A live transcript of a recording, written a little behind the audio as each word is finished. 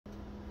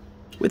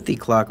With the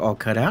clock all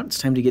cut out, it's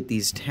time to get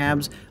these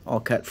tabs all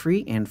cut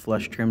free and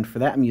flush trimmed. For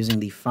that, I'm using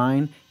the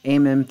FEIN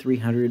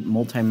AMM300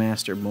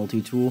 MultiMaster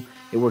multi-tool.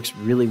 It works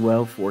really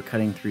well for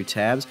cutting through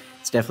tabs.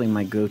 It's definitely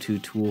my go-to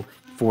tool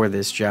for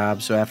this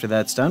job. So after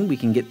that's done, we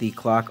can get the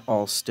clock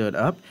all stood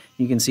up.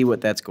 You can see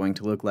what that's going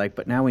to look like,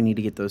 but now we need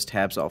to get those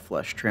tabs all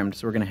flush trimmed.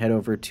 So we're going to head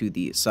over to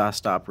the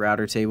SawStop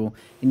router table,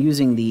 and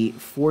using the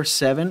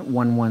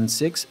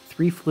 47116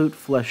 3-flute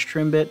flush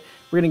trim bit,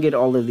 we're going to get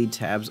all of the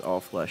tabs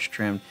all flush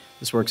trimmed.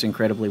 This works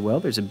incredibly well.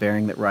 There's a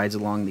bearing that rides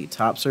along the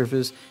top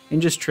surface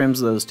and just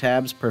trims those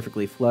tabs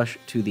perfectly flush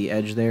to the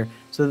edge there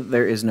so that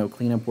there is no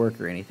cleanup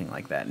work or anything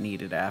like that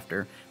needed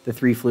after. The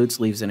 3 flutes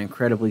leaves an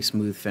incredibly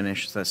smooth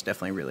finish, so that's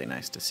definitely really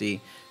nice to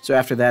see. So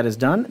after that is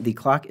done, the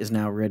clock is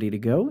now ready to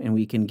go and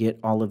we can get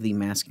all of the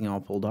masking all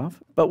pulled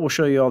off. But we'll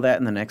show you all that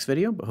in the next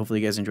video, but hopefully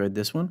you guys enjoyed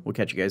this one. We'll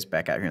catch you guys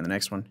back out here in the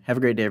next one. Have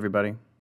a great day, everybody.